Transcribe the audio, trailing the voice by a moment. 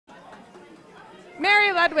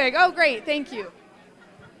Mary Ludwig. Oh, great. Thank you.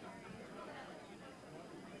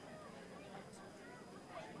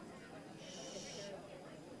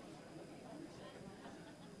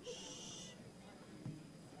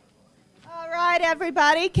 All right,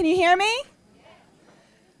 everybody. Can you hear me?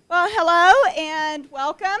 Well, hello and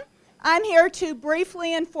welcome. I'm here to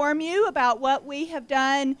briefly inform you about what we have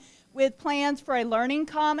done with plans for a Learning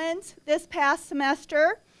Commons this past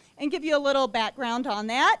semester and give you a little background on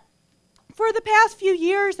that. For the past few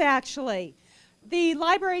years, actually, the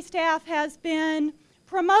library staff has been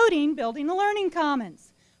promoting building a Learning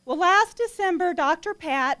Commons. Well, last December, Dr.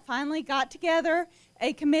 Pat finally got together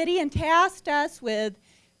a committee and tasked us with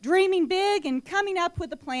dreaming big and coming up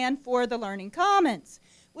with a plan for the Learning Commons,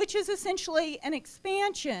 which is essentially an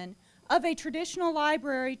expansion of a traditional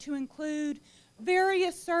library to include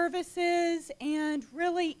various services and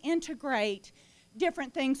really integrate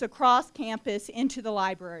different things across campus into the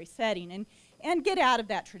library setting and get out of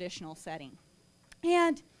that traditional setting.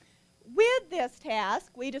 And with this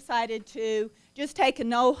task, we decided to just take a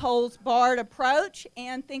no-holds-barred approach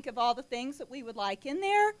and think of all the things that we would like in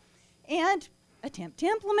there and attempt to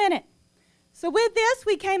implement it. So with this,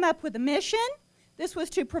 we came up with a mission. This was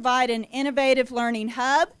to provide an innovative learning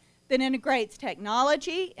hub that integrates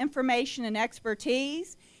technology, information, and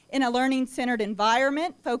expertise in a learning-centered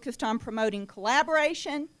environment focused on promoting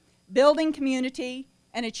collaboration, building community,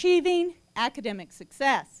 and achieving academic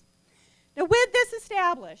success. Now, with this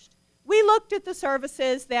established, we looked at the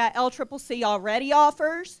services that LCCC already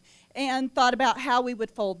offers and thought about how we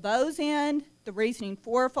would fold those in, the reasoning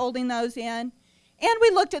for folding those in, and we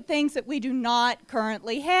looked at things that we do not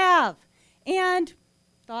currently have and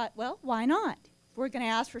thought, well, why not? If we're going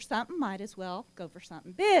to ask for something, might as well go for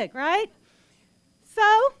something big, right?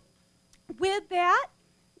 So with that,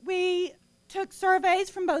 we took surveys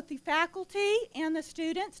from both the faculty and the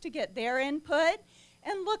students to get their input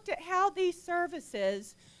and looked at how these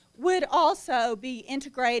services would also be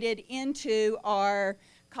integrated into our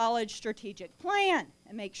college strategic plan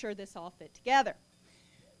and make sure this all fit together.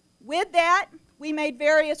 With that, we made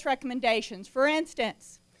various recommendations. For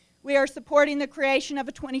instance, we are supporting the creation of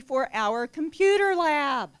a 24-hour computer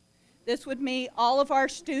lab. This would meet all of our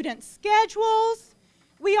students' schedules.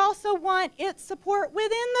 We also want its support within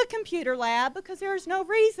the computer lab because there's no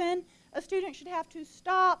reason a student should have to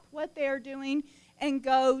stop what they're doing and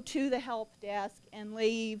go to the help desk and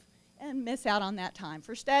leave and miss out on that time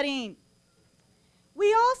for studying.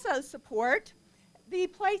 We also support the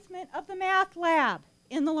placement of the math lab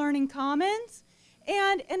in the Learning Commons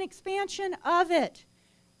and an expansion of it.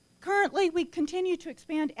 Currently, we continue to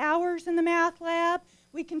expand hours in the math lab.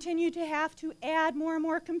 We continue to have to add more and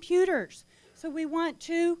more computers. So we want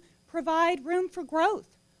to provide room for growth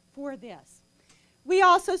for this. We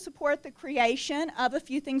also support the creation of a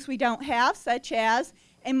few things we don't have, such as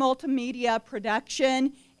a multimedia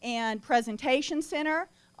production and presentation center,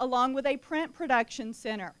 along with a print production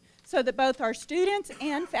center, so that both our students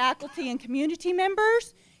and faculty and community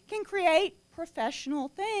members can create professional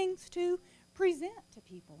things to present to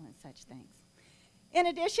people and such things. In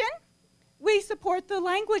addition, we support the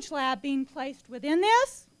language lab being placed within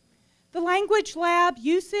this. The language lab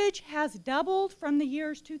usage has doubled from the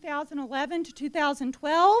years 2011 to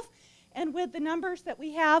 2012, and with the numbers that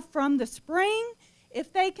we have from the spring,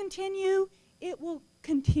 if they continue, it will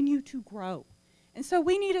continue to grow. And so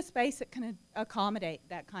we need a space that can accommodate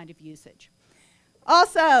that kind of usage.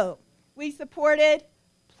 Also, we supported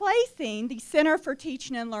placing the Center for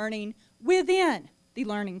Teaching and Learning within the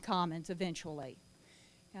Learning Commons eventually.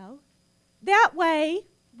 That way,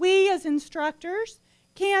 we as instructors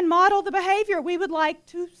can model the behavior we would like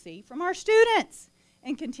to see from our students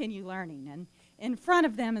and continue learning and in front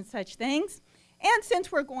of them and such things. And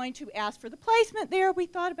since we're going to ask for the placement there, we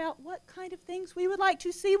thought about what kind of things we would like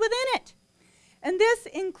to see within it. And this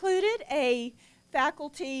included a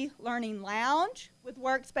faculty learning lounge with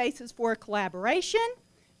workspaces for collaboration,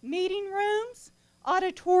 meeting rooms,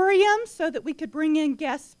 auditoriums so that we could bring in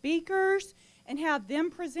guest speakers and have them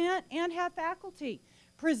present and have faculty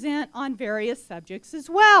present on various subjects as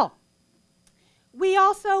well. We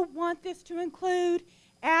also want this to include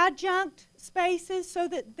adjunct spaces so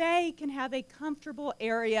that they can have a comfortable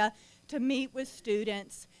area to meet with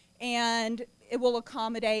students, and it will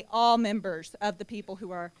accommodate all members of the people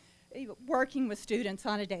who are working with students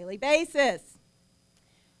on a daily basis.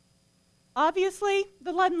 Obviously,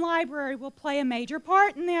 the Ludden Library will play a major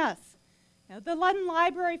part in this. The Ludden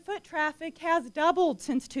Library foot traffic has doubled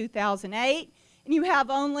since 2008, and you have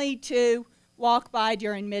only to walk by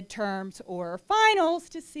during midterms or finals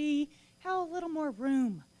to see how a little more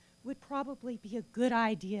room would probably be a good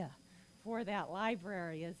idea for that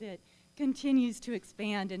library, as it continues to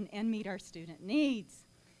expand and meet our student needs.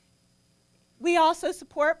 We also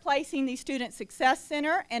support placing the Student Success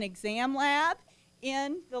Center and Exam Lab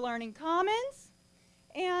in the Learning Commons,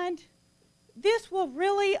 and this will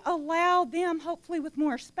really allow them, hopefully with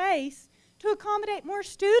more space, to accommodate more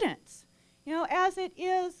students. You know, as it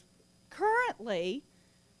is currently,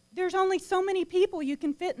 there's only so many people you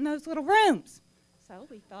can fit in those little rooms. So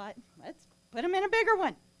we thought, let's put them in a bigger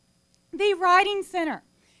one. The Writing Center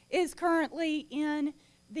is currently in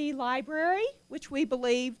the library, which we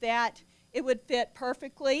believe that it would fit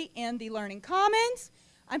perfectly in the Learning Commons.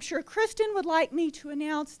 I'm sure Kristen would like me to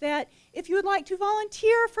announce that if you would like to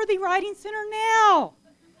volunteer for the Writing Center now,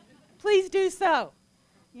 please do so.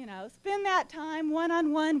 You know, spend that time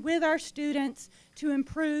one-on-one with our students to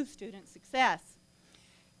improve student success.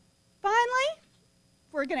 Finally,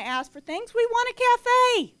 if we're going to ask for things, we want a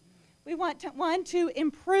cafe. We want one to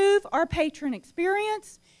improve our patron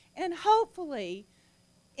experience and hopefully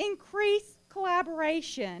increase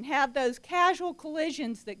collaboration, have those casual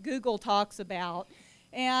collisions that Google talks about,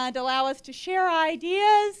 and allow us to share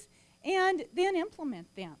ideas and then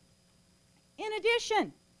implement them. In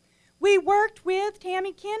addition, we worked with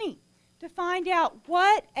Tammy Kinney to find out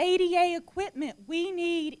what ADA equipment we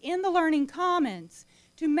need in the Learning Commons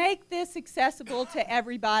to make this accessible to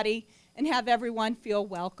everybody and have everyone feel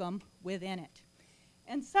welcome within it.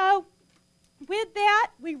 And so, with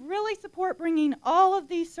that, we really support bringing all of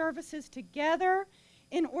these services together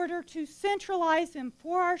in order to centralize them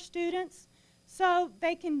for our students so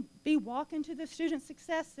they can walk into the Student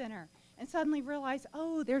Success Center and suddenly realize,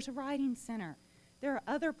 oh, there's a writing center. There are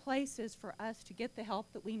other places for us to get the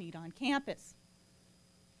help that we need on campus.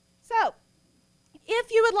 So,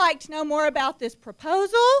 if you would like to know more about this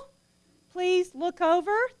proposal, please look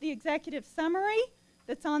over the executive summary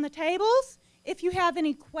that's on the tables. If you have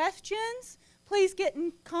any questions, please get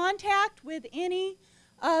in contact with any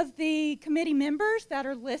of the committee members that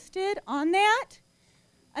are listed on that.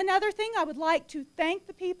 Another thing, I would like to thank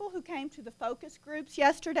the people who came to the focus groups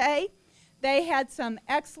yesterday. They had some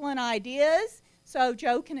excellent ideas, so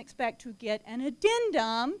Joe can expect to get an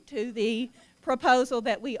addendum to the proposal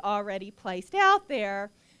that we already placed out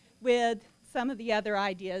there with some of the other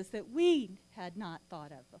ideas that we had not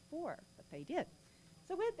thought of before, but they did.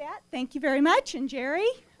 So with that, thank you very much, and Jerry,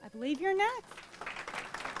 I believe you're next.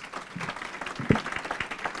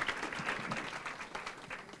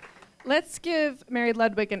 Let's give Mary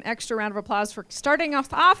Ludwig an extra round of applause for starting us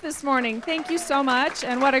off this morning. Thank you so much,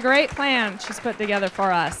 and what a great plan she's put together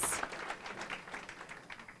for us.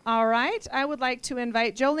 All right, I would like to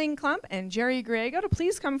invite Jolene Klump and Jerry Griego to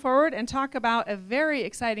please come forward and talk about a very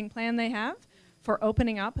exciting plan they have for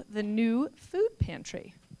opening up the new food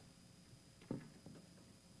pantry.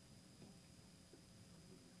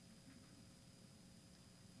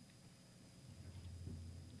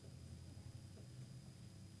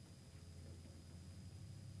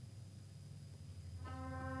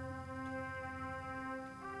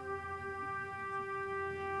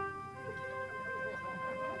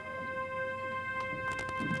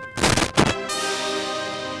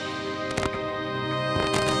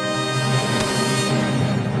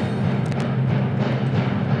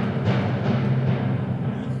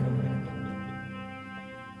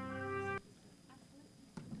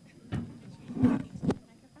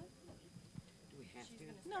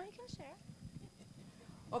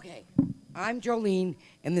 Okay, I'm Jolene,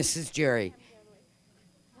 and this is Jerry.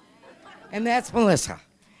 And that's Melissa.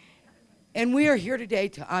 And we are here today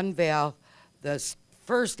to unveil the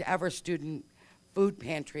first ever student food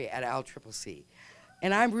pantry at LCCC.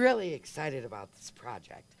 And I'm really excited about this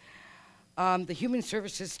project. The Human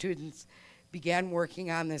Services students began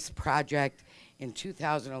working on this project in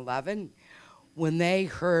 2011 when they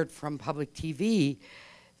heard from public TV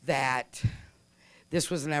that this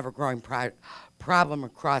was an ever-growing problem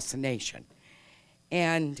across the nation.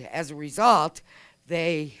 And as a result,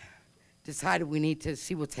 they decided we need to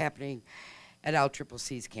see what's happening at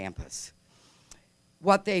LCCC's campus.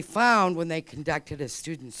 What they found when they conducted a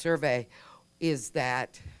student survey is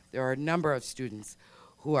that there are a number of students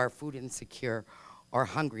who are food insecure or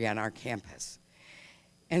hungry on our campus.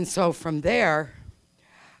 And so from there,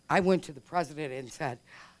 I went to the president and said,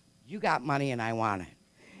 you got money and I want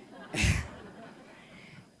it.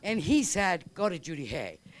 And he said, go to Judy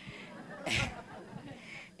Hay.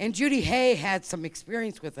 And Judy Hay had some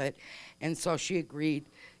experience with it, and so she agreed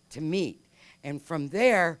to meet. And from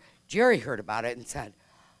there, Jerry heard about it and said,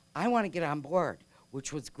 I want to get on board,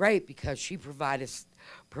 which was great because she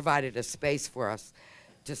provided a space for us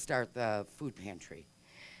to start the food pantry.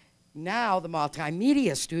 Now the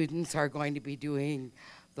multimedia students are going to be doing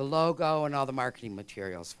the logo and all the marketing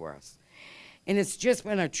materials for us. And it's just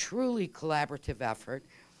been a truly collaborative effort.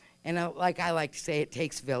 And like I like to say, it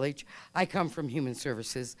takes village. I come from human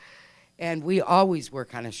services, and we always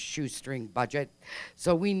work on a shoestring budget.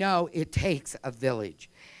 So we know it takes a village.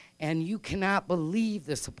 And you cannot believe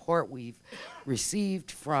the support we've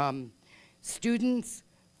received from students,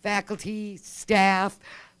 faculty, staff,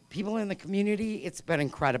 people in the community. It's been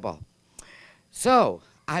incredible. So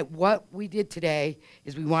what we did today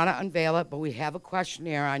is we want to unveil it, but we have a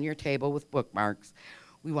questionnaire on your table with bookmarks.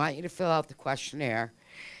 We want you to fill out the questionnaire.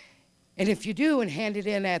 And if you do and hand it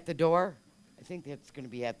in at the door, I think that's going to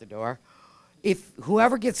be at the door, if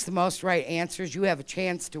whoever gets the most right answers, you have a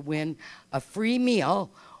chance to win a free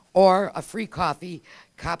meal or a free coffee,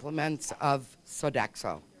 compliments of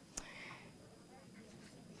Sodexo.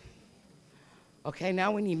 Okay,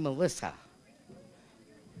 now we need Melissa.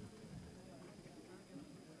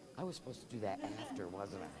 I was supposed to do that after,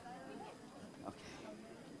 wasn't I? Okay.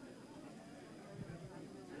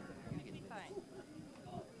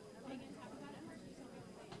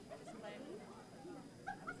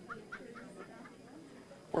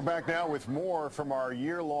 We're back now with more from our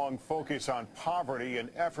year-long focus on poverty and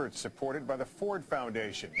efforts supported by the Ford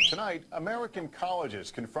Foundation. Tonight, American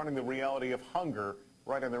colleges confronting the reality of hunger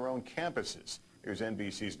right on their own campuses. Here's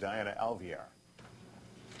NBC's Diana Alvear.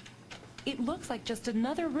 It looks like just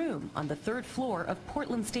another room on the third floor of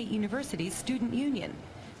Portland State University's Student Union.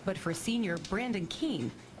 But for senior Brandon Keene,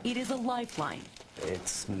 it is a lifeline.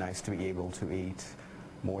 It's nice to be able to eat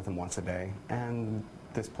more than once a day, and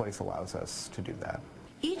this place allows us to do that.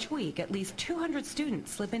 Each week, at least 200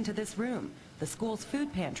 students slip into this room, the school's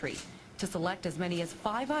food pantry, to select as many as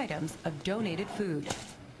 5 items of donated food.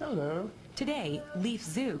 Hello. Today, Leif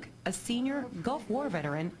Zook, a senior Gulf War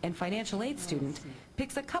veteran and financial aid student,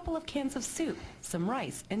 picks a couple of cans of soup, some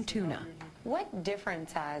rice, and tuna. What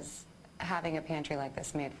difference has having a pantry like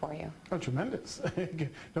this made for you? Oh, tremendous.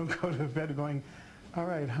 Don't go to bed going, all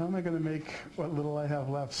right, how am I going to make what little I have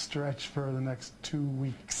left stretch for the next 2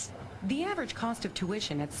 weeks? The average cost of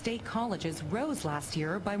tuition at state colleges rose last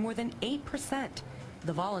year by more than 8%.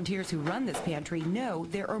 The volunteers who run this pantry know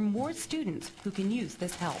there are more students who can use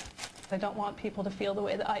this help. I don't want people to feel the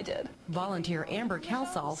way that I did. Volunteer Amber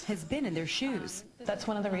Kelsall has been in their shoes. That's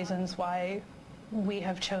one of the reasons why we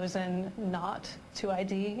have chosen not to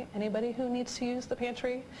ID anybody who needs to use the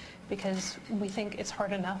pantry, because we think it's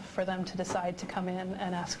hard enough for them to decide to come in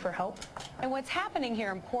and ask for help. And what's happening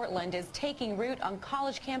here in Portland is taking root on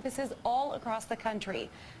college campuses all across the country.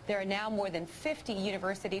 There are now more than 50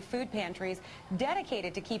 university food pantries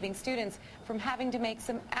dedicated to keeping students from having to make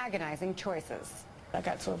some agonizing choices. I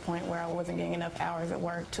got to a point where I wasn't getting enough hours at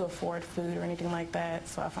work to afford food or anything like that,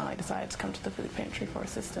 so I finally decided to come to the food pantry for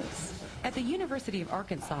assistance. At the University of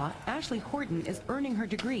Arkansas, Ashley Horton is earning her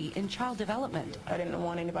degree in child development. I didn't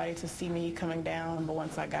want anybody to see me coming down, but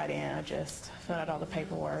once I got in, I just filled out all the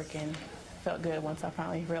paperwork and felt good once I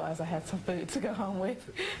finally realized I had some food to go home with.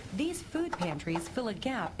 These food pantries fill a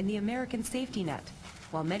gap in the American safety net.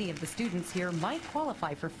 While many of the students here might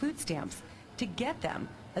qualify for food stamps, to get them,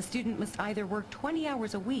 a student must either work 20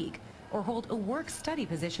 hours a week or hold a work-study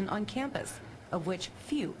position on campus, of which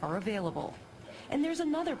few are available. And there's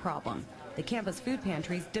another problem. The campus food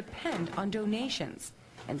pantries depend on donations.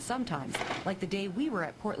 And sometimes, like the day we were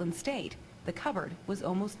at Portland State, the cupboard was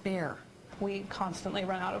almost bare. We constantly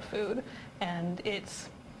run out of food, and it's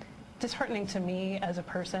disheartening to me as a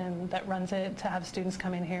person that runs it to have students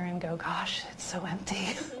come in here and go, gosh, it's so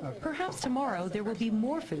empty. Perhaps tomorrow there will be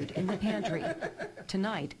more food in the pantry.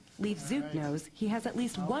 Tonight, Leif Zook knows he has at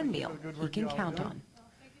least one meal he can count on.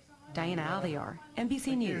 Diana Alvear,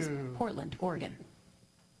 NBC News, Portland, Oregon.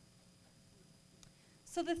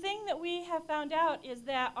 So the thing that we have found out is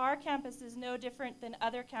that our campus is no different than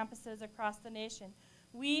other campuses across the nation.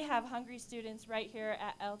 We have hungry students right here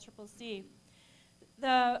at LCCC.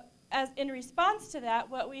 In response to that,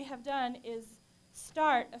 what we have done is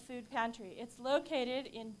start a food pantry. It's located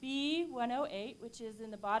in B108, which is in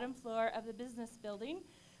the bottom floor of the business building.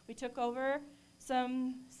 We took over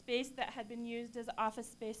some space that had been used as office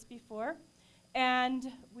space before,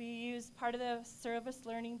 and we used part of the service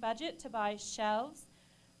learning budget to buy shelves.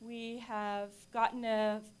 We have gotten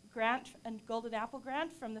a grant, a Golden Apple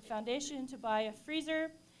grant from the foundation to buy a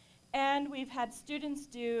freezer, and we've had students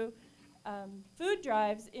do food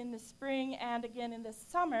drives in the spring and again in the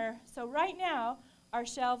summer. So right now, our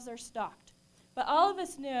shelves are stocked. But all of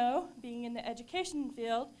us know, being in the education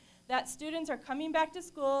field, that students are coming back to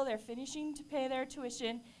school, they're finishing to pay their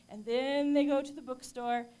tuition, and then they go to the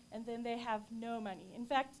bookstore, and then they have no money. In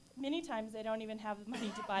fact, many times they don't even have the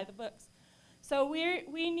money to buy the books. So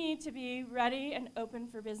we need to be ready and open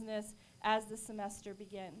for business as the semester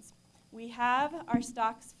begins. We have our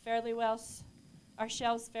shelves fairly well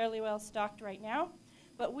stocked right now,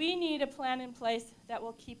 but we need a plan in place that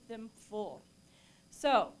will keep them full.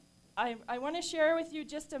 So I want to share with you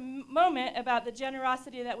just a moment about the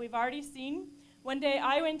generosity that we've already seen. One day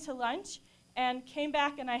I went to lunch and came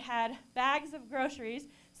back and I had bags of groceries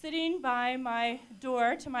sitting by my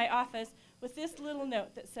door to my office with this little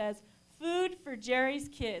note that says, "Food for Jerry's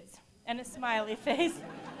kids," and a smiley face.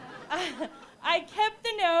 I kept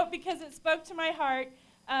the note because it spoke to my heart,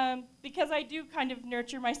 because I do kind of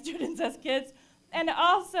nurture my students as kids, and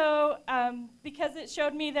also because it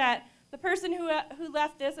showed me that the person who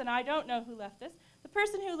left this, and I don't know who left this, the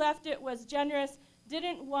person who left it was generous,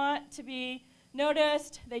 didn't want to be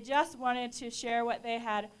noticed, they just wanted to share what they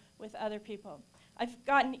had with other people. I've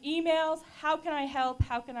gotten emails, how can I help,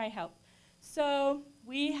 how can I help? So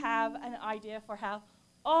we have an idea for how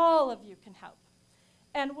all of you can help.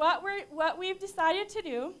 And what we've decided to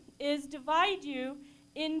do is divide you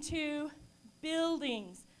into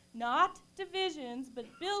buildings, not divisions, but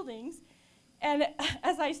buildings. And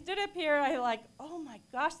as I stood up here, I like, oh my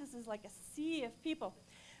gosh, this is like a sea of people.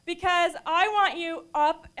 Because I want you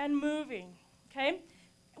up and moving, okay?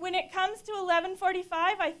 When it comes to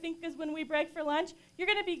 11:45, I think is when we break for lunch, you're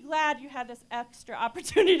going to be glad you had this extra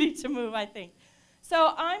opportunity to move, I think.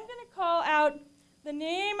 So I'm going to call out the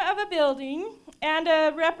name of a building and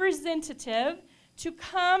a representative to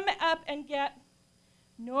come up and get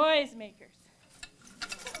noisemakers.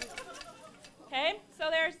 Okay, so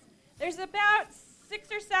there's about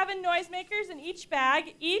 6 or 7 noisemakers in each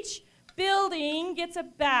bag. Each building gets a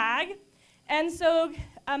bag, and so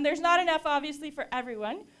there's not enough, obviously, for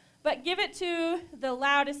everyone, but give it to the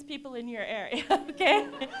loudest people in your area, okay?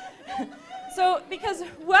 So, because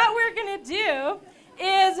what we're going to do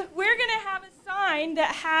is we're going to have a sign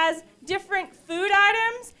that has different food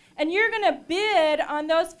items, and you're going to bid on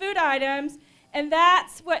those food items, and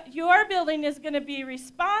that's what your building is going to be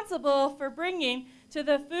responsible for bringing to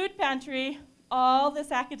the food pantry all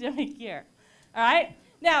this academic year. All right?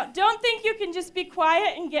 Now, don't think you can just be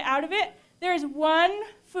quiet and get out of it. There's one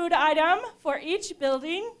food item for each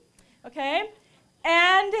building, okay?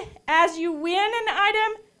 And as you win an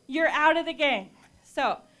item, you're out of the game.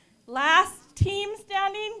 So, last team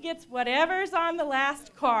standing gets whatever's on the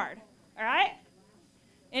last card. All right?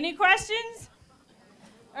 Any questions?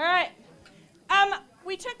 All right.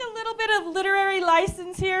 We took a little bit of literary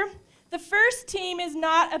license here. The first team is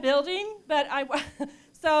not a building, but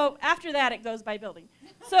so after that it goes by building.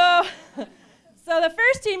 So the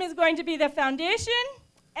first team is going to be the foundation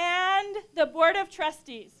and the board of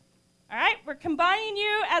trustees. All right, we're combining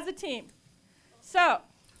you as a team. So,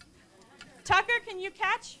 Tucker, can you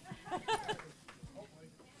catch? I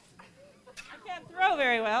can't throw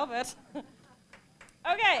very well, but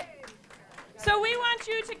okay. So we want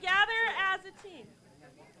you to gather as a team.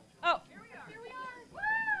 Oh. Here we are.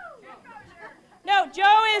 No,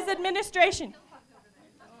 Joe is administration.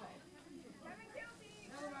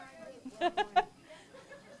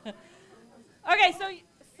 Okay,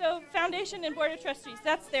 so foundation and board of trustees,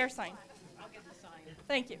 that's their sign. I'll get the sign.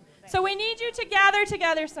 Thank you. So we need you to gather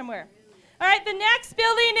together somewhere. All right, the next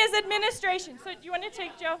building is administration. So do you want to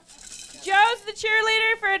take Joe? Joe's the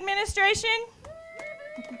cheerleader for administration.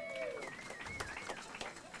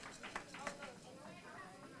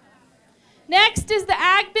 Next is the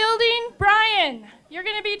ag building. Brian, you're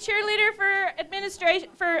going to be cheerleader for administration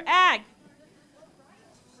for ag.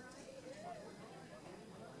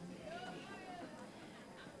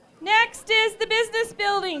 Next is the business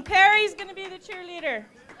building. Perry's going to be the cheerleader.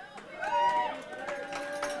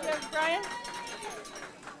 You have Brian?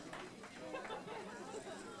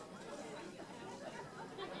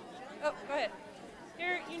 Oh, go ahead.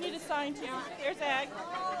 Here, you need a sign too. Here's ag.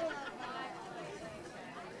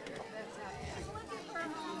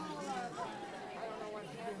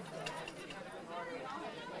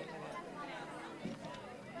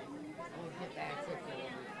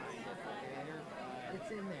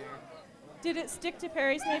 Did it stick to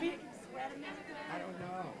Perry's maybe? I don't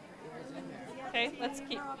know. It was in there. Okay,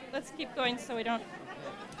 let's keep going so we don't.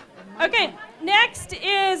 Okay, next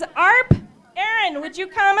is ARP. Aaron, would you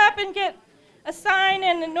come up and get a sign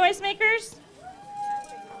and the noisemakers?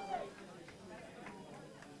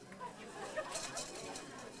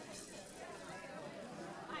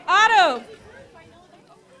 Otto.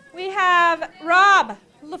 We have Rob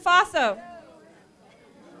LaFaso.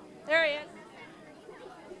 There he is.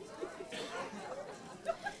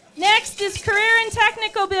 Next is Career and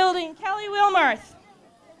Technical Building, Kelly Wilmarth.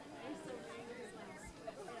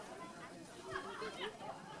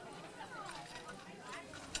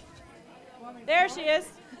 There she is.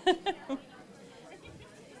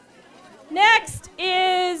 Next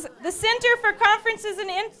is the Center for Conferences and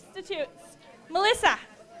Institutes. Melissa.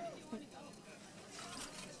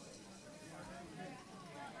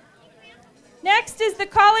 Next is the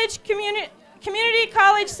Community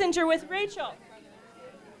College Center with Rachel.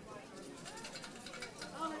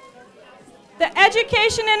 The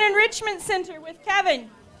Education and Enrichment Center with Kevin.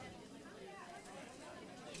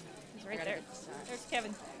 He's right there. There's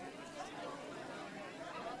Kevin.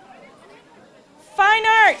 Fine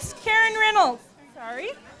Arts, Karen Reynolds. Sorry.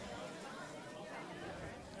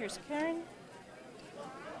 Here's Karen.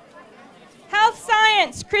 Health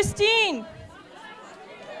Science, Christine.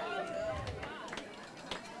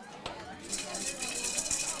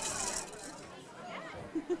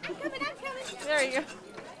 There you go.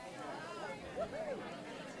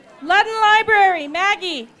 Ludden Library,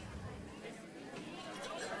 Maggie.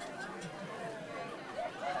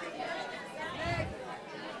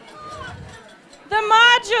 The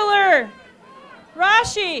Modular,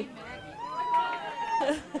 Rashi.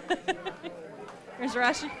 Here's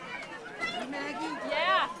Rashi. Maggie?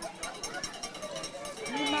 Yeah.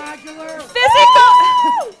 Modular.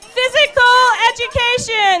 Physical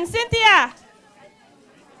education, Cynthia.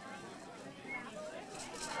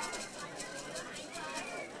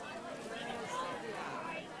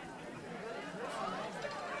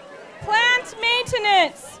 Plant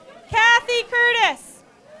maintenance, Kathy Curtis.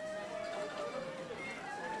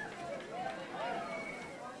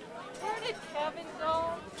 Where did Kevin go?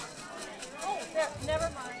 Oh, there, never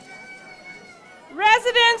mind.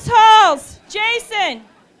 Residence halls, Jason.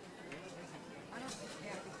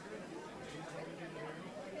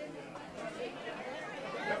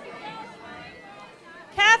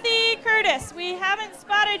 Kathy Curtis, we haven't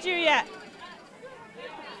spotted you yet.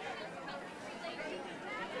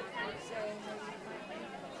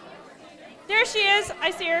 There she is.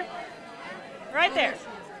 I see her. Right there.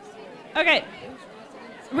 Okay.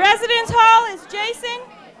 Residence hall is Jason.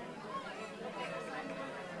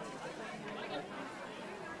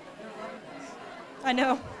 I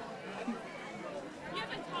know.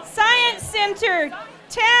 Science Center,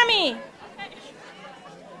 Tammy.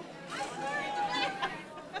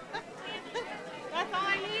 That's all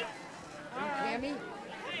I need? Tammy?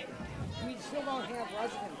 We still don't have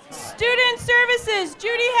residents. Student Services,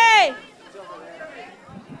 Judy Hay.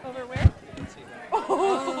 Over where?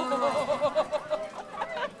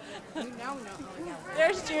 You now know how we have.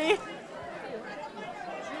 There's Judy.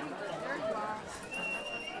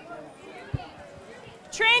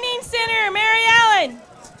 Training Center, Mary Ellen.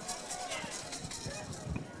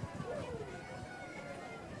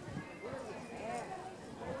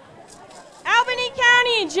 Albany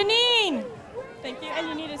County, Janine. Thank you. And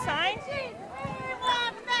you need a sign?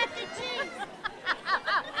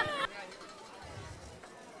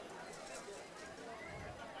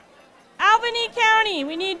 Albany County,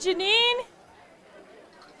 we need Janine.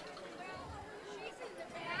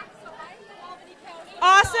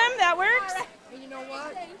 Awesome, that works. And you know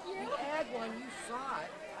what? You had one, you saw it.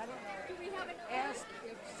 I don't know. Ask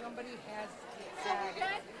if somebody has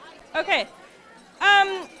it. Okay.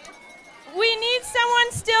 We need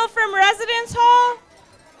someone still from Residence Hall.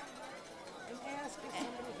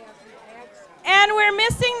 And we're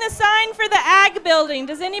missing the sign for the Ag building.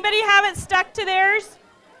 Does anybody have it stuck to theirs?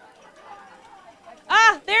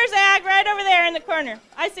 Ah, there's Ag right over there in the corner.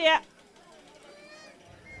 I see it.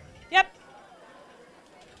 Yep.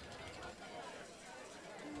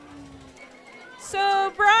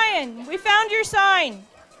 So, Brian, we found your sign.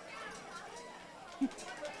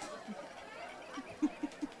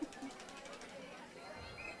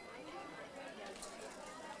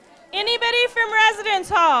 Anybody from Residence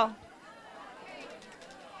Hall?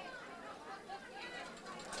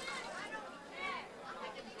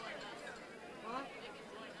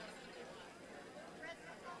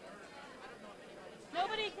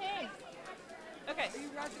 Nobody came. Okay.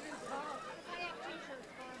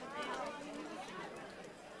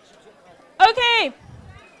 Okay.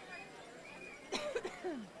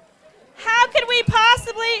 How could we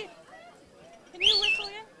possibly... Can you whistle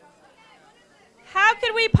in? How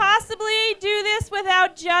could we possibly do this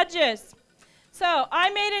without judges? So I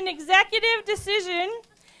made an executive decision,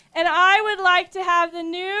 and I would like to have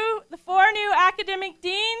the 4 new academic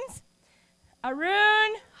deans,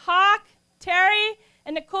 Arun, Hawk, Terry,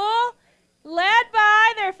 and Nicole, led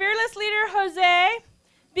by their fearless leader, Jose,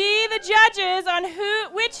 be the judges on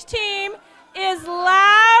which team is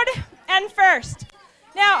loud and first.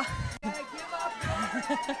 Now,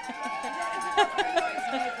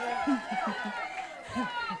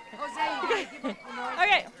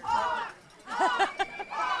 okay.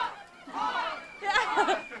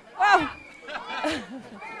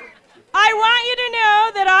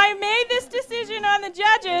 on the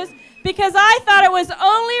judges because I thought it was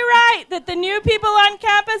only right that the new people on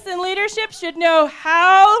campus and leadership should know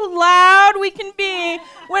how loud we can be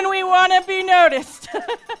when we want to be noticed. This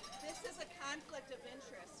is a conflict of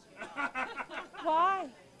interest. Why?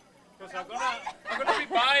 Because I'm gonna be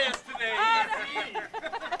biased today.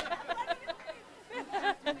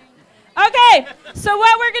 Okay, so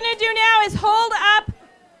what we're going to do now is hold up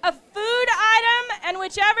a food item, and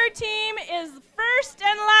whichever team is first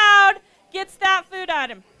and loud gets that food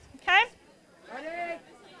item. Okay? Ready?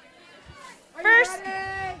 Are First. you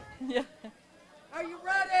ready? Yeah. Are you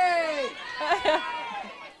ready? Here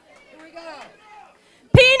we go.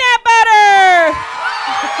 Peanut butter.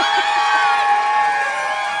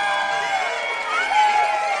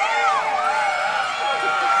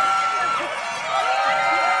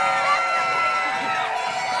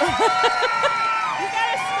 You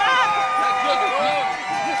gotta stop.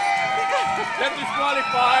 That's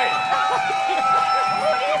disqualified. Who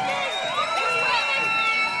do you think?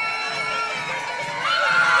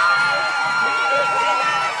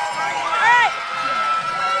 All right.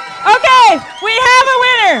 Okay, we have a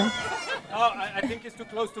winner. Oh, I think it's too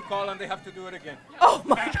close to call and they have to do it again. Oh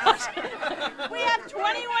my gosh. We have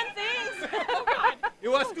 21 things. Oh God. It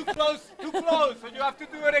was too close, so you have to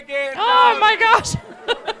do it again. Oh my gosh.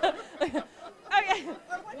 Okay.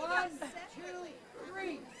 1, 2,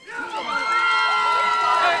 3.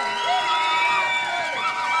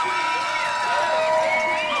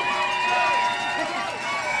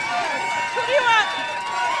 Who do you want?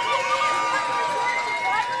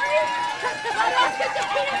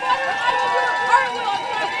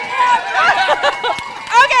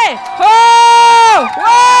 Okay. Whoa!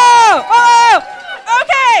 Whoa! Whoa!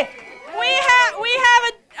 Okay. We have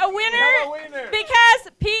a winner because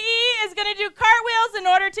PE is going to do cartwheels in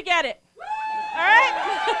order to get it. All right?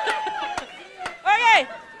 Okay.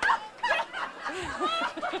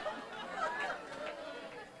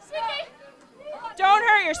 Don't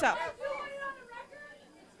hurt yourself.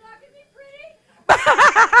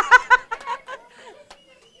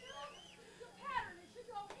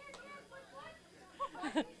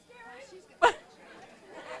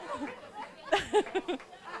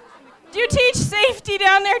 Do you teach safety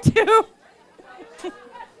down there too?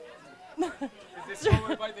 Is this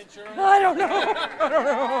covered by the insurance? I don't know. I don't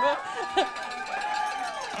know.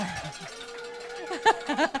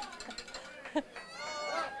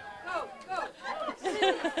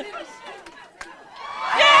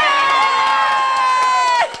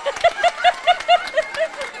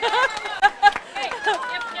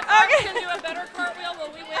 Can do a better cartwheel,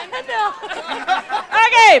 will we win? No.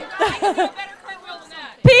 Okay.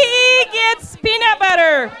 PE gets peanut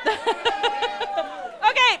butter.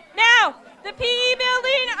 Okay, now, the PE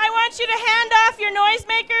building, I want you to hand off your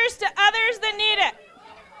noisemakers to others that need it.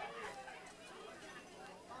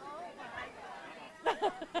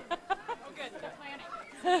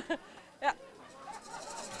 Yeah.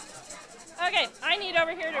 Okay, I need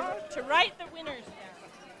over here to write the winners down.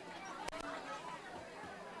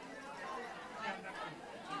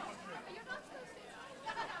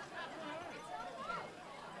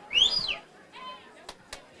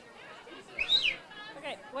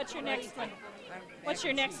 Okay, what's your next one? What's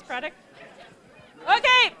your next product?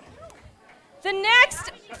 Okay, the next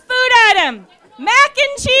food item, mac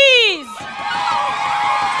and cheese.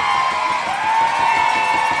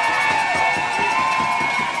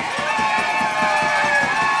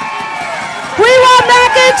 We want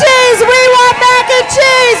mac and cheese! We want mac and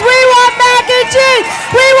cheese! We want mac and cheese!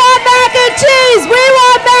 We want mac and cheese! We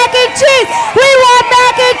want mac and cheese! We want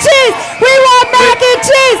mac and cheese! We want mac and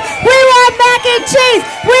cheese! We want mac and cheese!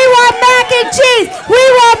 We want mac and cheese! We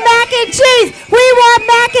want mac and cheese! We want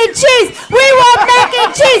mac and cheese! We want mac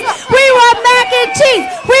and cheese! We want mac and cheese!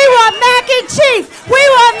 We want mac and cheese! We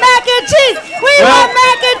want mac and cheese! We want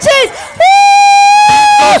mac and cheese!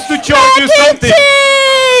 Goes to show you something.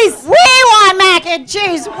 We want mac and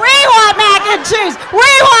cheese. We want mac and cheese.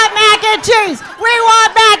 We want mac and cheese. We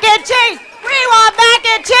want mac and cheese. We want mac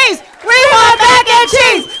and cheese. We want mac and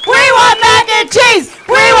cheese. We want mac and cheese.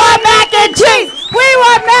 We want mac and cheese. We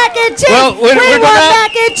want mac and cheese. Well, we're want gonna-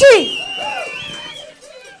 mac and cheese.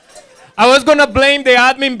 I was gonna blame the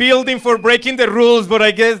admin building for breaking the rules, but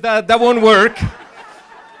I guess that won't work.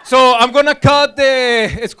 So I'm gonna cut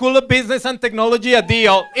the School of Business and Technology a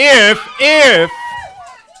deal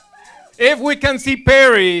if we can see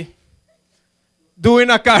Perry doing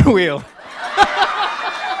a cartwheel.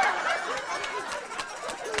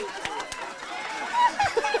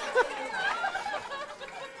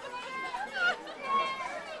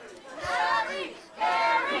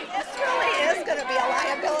 This really is going to be a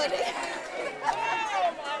liability.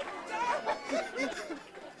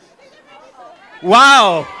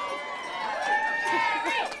 Wow.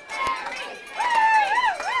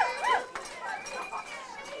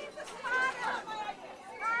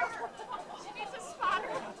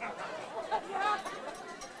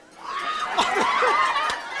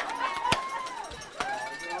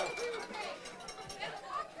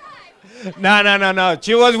 No.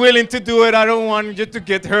 She was willing to do it. I don't want you to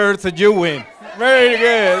get hurt, so you win. Very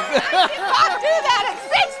good. You can't do that at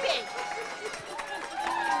 60.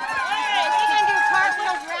 Hey, he can do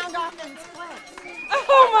cartwheels, round off, and splits.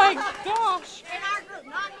 Oh my gosh. In our group,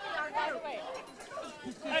 not me, our group.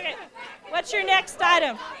 Okay, what's your next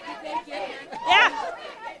item? Yeah.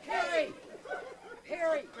 Perry.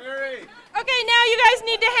 Okay, now you guys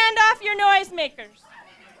need to hand off your noisemakers.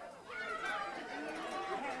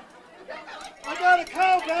 I got a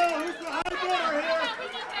cowbell. Who's the high bidder here?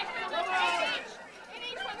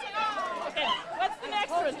 Okay, what's the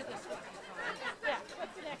next one? Yeah,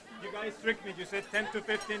 what's the next one? You guys tricked me. You said 10 to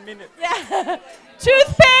 15 minutes. Yeah.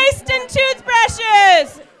 Toothpaste and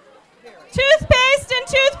toothbrushes. Toothpaste and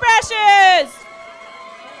toothbrushes.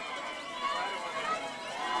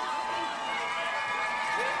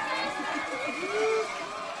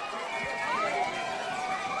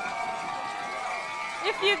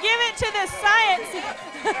 If you give it to the science,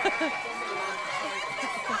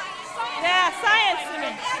 yeah, science.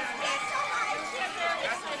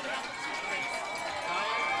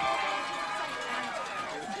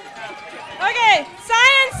 Okay,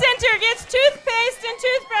 Science Center gets toothpaste and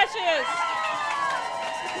toothbrushes.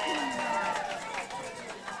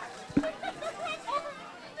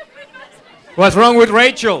 What's wrong with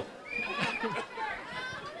Rachel?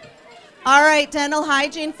 All right, dental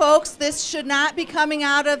hygiene folks, this should not be coming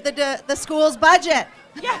out of the school's budget.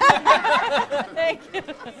 Thank you.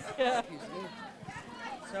 Yeah.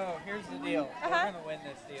 So here's the deal. We're going to win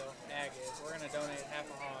this deal. Ag is. We're going to donate half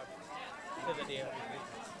a hog to the deal.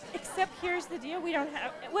 Except here's the deal, we don't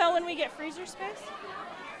have, well, when we get freezer space.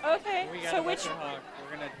 Okay, We got so a which, hog.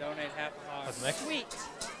 We're going to donate half a hog. What's next? sweet.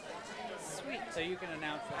 Sweet. So you can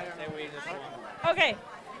announce that. Say we just won. Okay.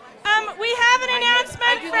 We have an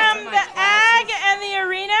announcement from the Ag and the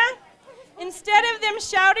Arena. Instead of them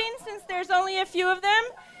shouting, since there's only a few of them,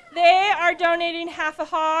 they are donating half a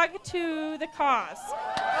hog to the cause.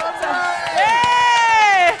 So,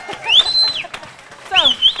 yay! So,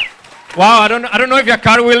 Wow, I don't know if your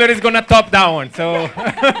cartwheeler is gonna top that one. So.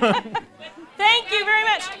 thank you very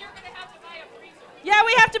much. Yeah,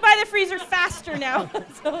 we have to buy the freezer faster now.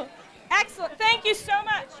 So, excellent. Thank you so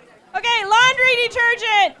much. Okay, laundry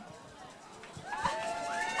detergent.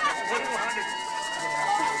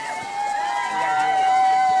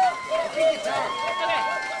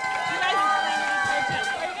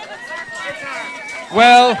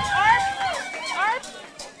 Well,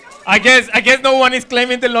 I guess no one is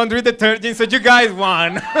claiming the laundry detergent, so you guys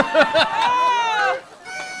won.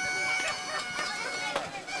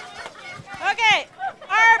 Okay,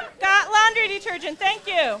 ARP got laundry detergent. Thank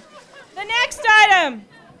you. The next item.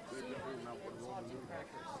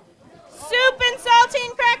 Soup and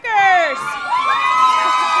saltine crackers.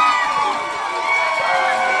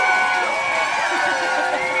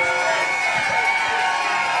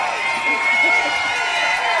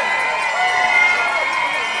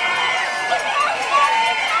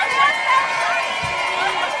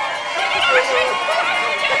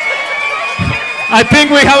 I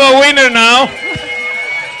think we have a winner now.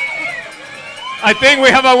 I think we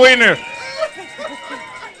have a winner.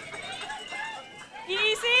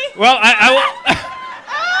 Easy? Well,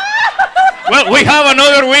 well, we have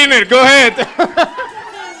another winner. Go ahead.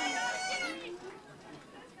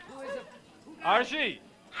 Archie.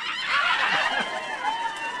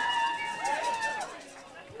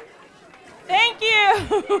 Thank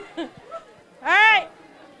you. All right.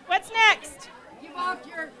 What's next? Give off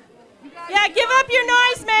your. Yeah, give up your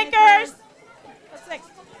noisemakers. What's next?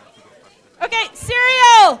 Okay,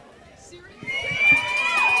 cereal.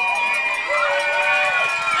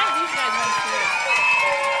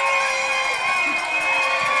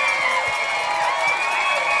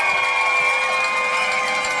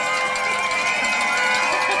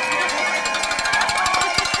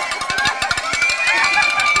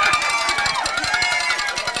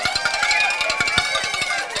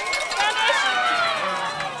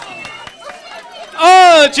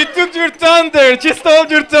 Oh, she took your thunder. She stole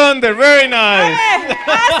your thunder. Very nice. Okay,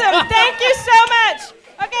 awesome. Thank you so much.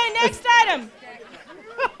 Okay, next item.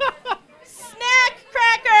 Snack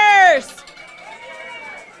crackers.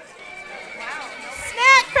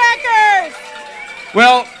 Snack crackers.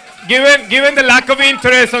 Well, given the lack of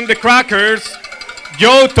interest on the crackers,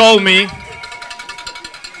 Joe told me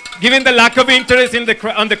given the lack of interest in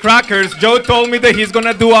on the crackers, Joe told me that he's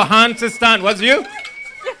gonna do a handstand. Was you?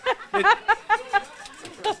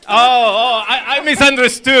 I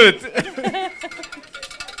misunderstood. Okay,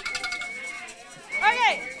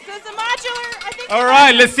 so it's a modular. I think. All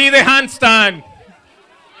right, let's see the handstand.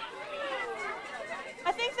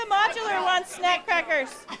 I think the modular wants snack crackers.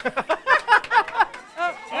 Oh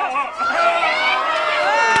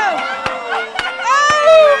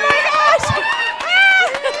my gosh!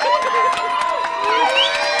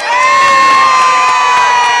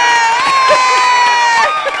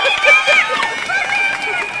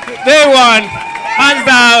 They won. Hands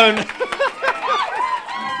down.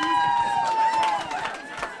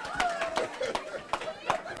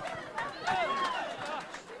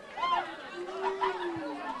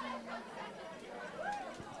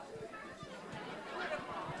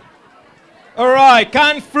 All right,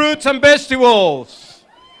 canned fruits and vegetables.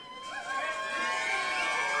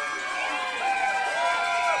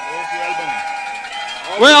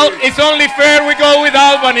 Well, it's only fair we go with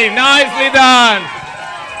Albany. Nicely done.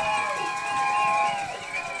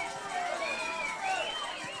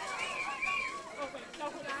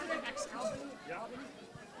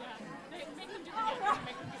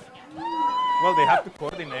 Well, they have to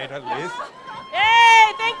coordinate at least.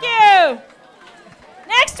 Yay, thank you.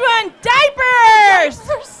 Next one, diapers.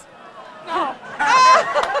 No.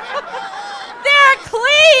 They're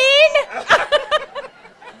clean.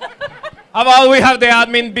 How about we have the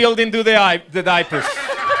admin building do the diapers?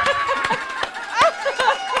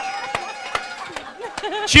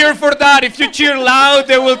 Cheer for that. If you cheer loud,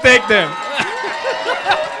 they will take them.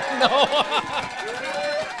 No.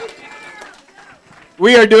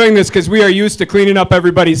 We are doing this because we are used to cleaning up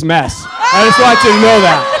everybody's mess. I just want you to know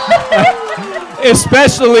that.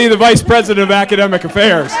 Especially the Vice President of Academic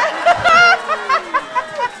Affairs.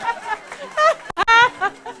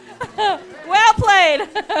 Well played.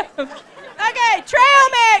 Okay, trail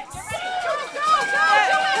mix.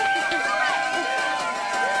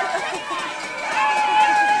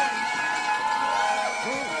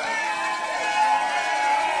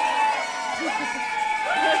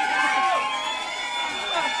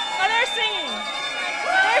 Oh, they're singing.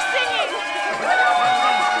 They're singing.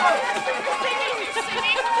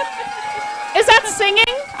 Is that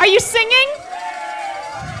singing? Are you singing?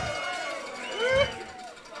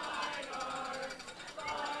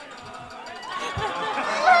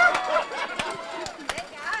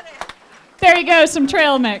 There you go, some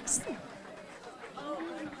trail mix.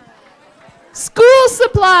 School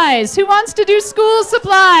supplies. Who wants to do school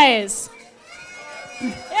supplies?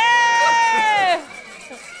 Yay!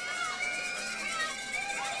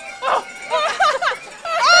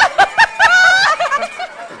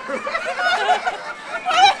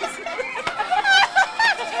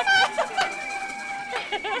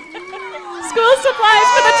 School supplies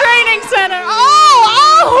for the training center.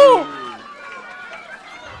 Oh!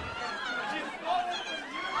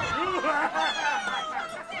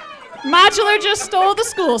 Modular just stole the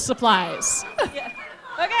school supplies. Yeah.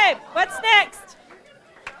 Okay, what's next?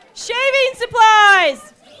 Shaving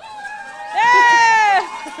supplies. Yeah!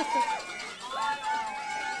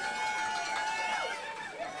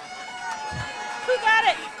 Who got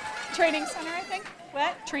it? Training center, I think.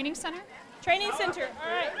 What? Training center? Training center.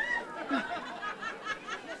 All right.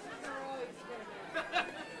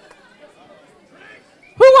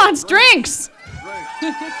 Who wants drinks?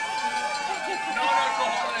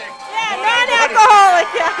 Yeah, non-alcoholic.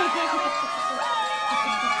 Yeah.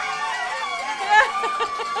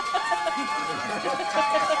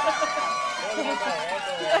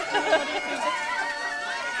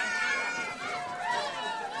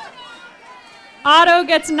 Otto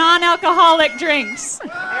gets non-alcoholic drinks.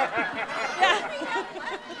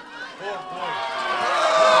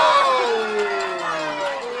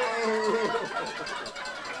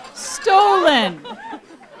 Stolen.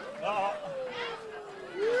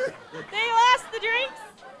 They lost the drinks.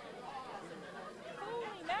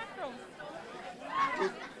 Holy mackerel.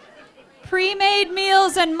 Pre-made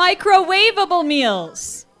meals and microwavable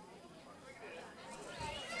meals.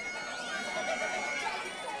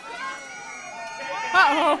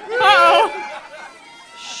 Uh-oh. Uh-oh.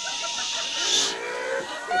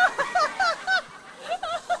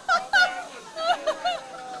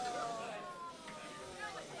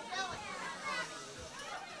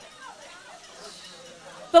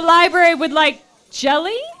 The library would like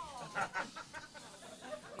jelly?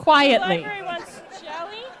 Quietly. The library wants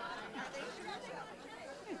jelly.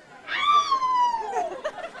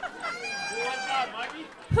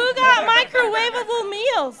 Who got microwavable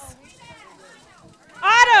meals?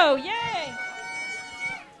 Otto, yay!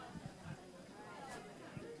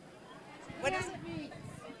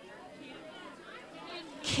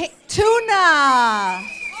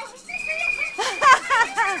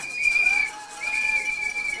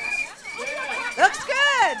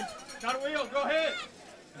 Cartwheel, go ahead.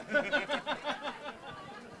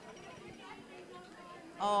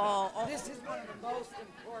 This is one of the most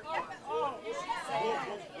important.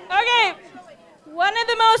 Okay, one of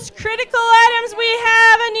the most critical items we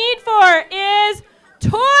have a need for is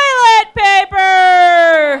toilet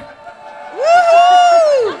paper.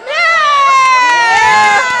 Woohoo! Yeah!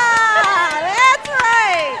 That's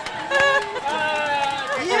right.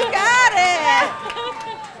 You got it.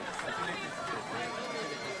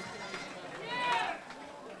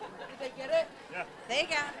 Did they get it? Yeah. They got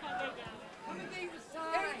it.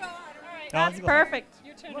 That's perfect.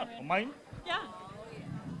 Your turn. Mine? Yeah.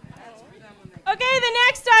 Okay, the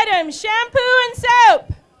next item, shampoo and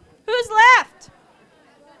soap. Who's left?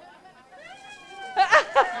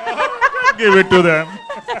 Give it to them.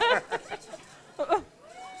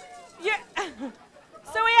 Yeah.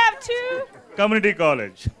 So we have two. Community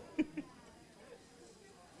college.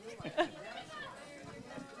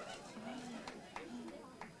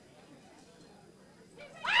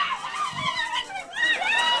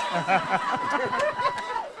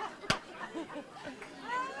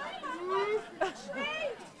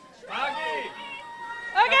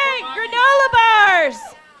 Okay, granola bars.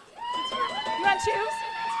 You want choose?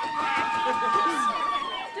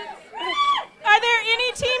 Are there any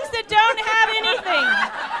teams that don't have anything?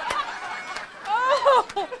 Oh.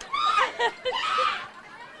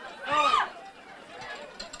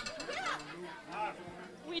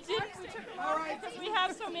 We did. We took them all because we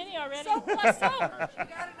have so many already. Soap plus soap.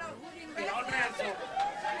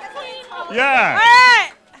 Yeah. All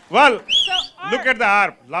right. Well, So look at the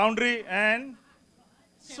harp. Laundry and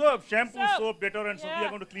soap. Shampoo, soap, Dettol, and soap. We are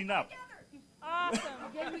going to clean up. Awesome.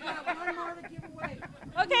 We got one more to give away.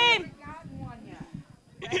 Okay.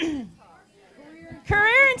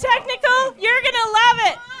 Career and technical, you're going to love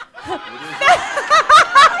it.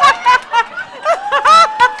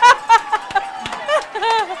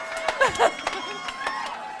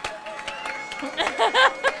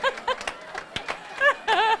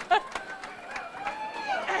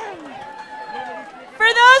 For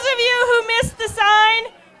those of you who missed the sign,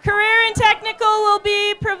 Career and Technical will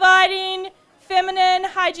be providing feminine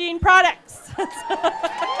hygiene products.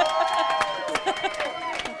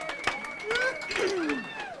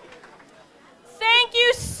 Thank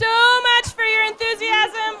you so much for your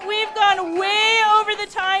enthusiasm. We've gone way over the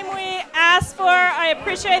time we asked for. I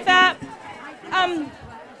appreciate that.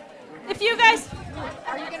 If you guys...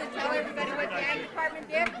 Are you going to tell everybody what the ag department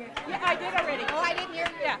did? Yeah, I did already. Oh, I didn't hear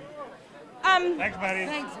you. Yeah. Thanks,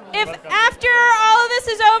 Mary. If after all of this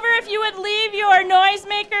is over, if you would leave your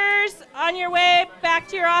noisemakers on your way back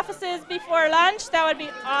to your offices before lunch, that would be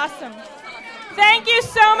awesome. Thank you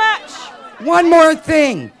so much. One more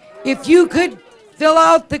thing. If you could fill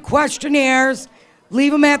out the questionnaires,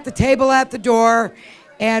 leave them at the table at the door,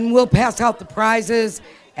 and we'll pass out the prizes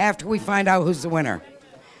after we find out who's the winner.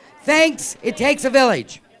 Thanks. It takes a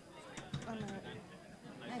village.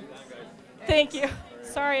 Thank you.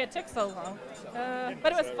 Sorry it took so long,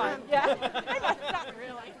 but it was fun. Yeah, I must not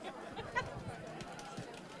realize.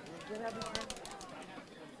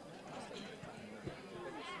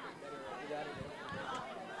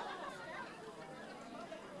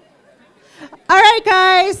 All right,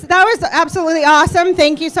 guys, that was absolutely awesome.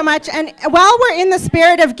 Thank you so much. And while we're in the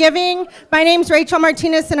spirit of giving, my name's Rachel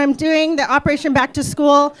Martinez, and I'm doing the Operation Back to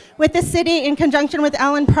School with the city in conjunction with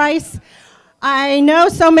Ellen Price. I know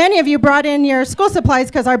so many of you brought in your school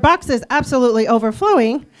supplies because our box is absolutely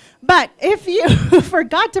overflowing. But if you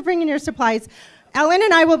forgot to bring in your supplies, Ellen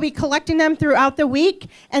and I will be collecting them throughout the week,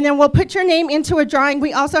 and then we'll put your name into a drawing.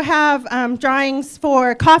 We also have drawings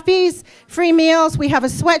for coffees, free meals. We have a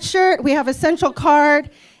sweatshirt. We have a Central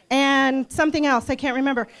card, and something else. I can't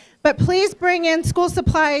remember. But please bring in school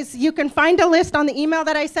supplies. You can find a list on the email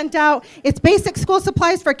that I sent out. It's basic school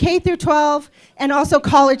supplies for K through 12 and also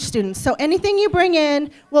college students. So anything you bring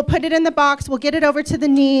in, we'll put it in the box. We'll get it over to the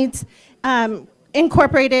Needs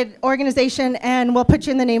Incorporated organization, and we'll put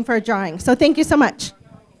you in the name for a drawing. So thank you so much.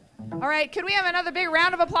 All right, could we have another big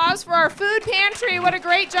round of applause for our food pantry? What a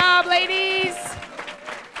great job, ladies.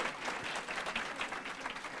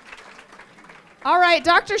 All right,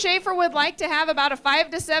 Dr. Schaefer would like to have about a 5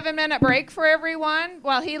 to 7 minute break for everyone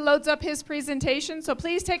while he loads up his presentation. So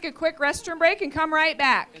please take a quick restroom break and come right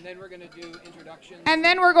back. And then we're going to do introductions. And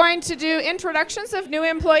then we're going to do introductions of new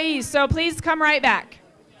employees. So please come right back.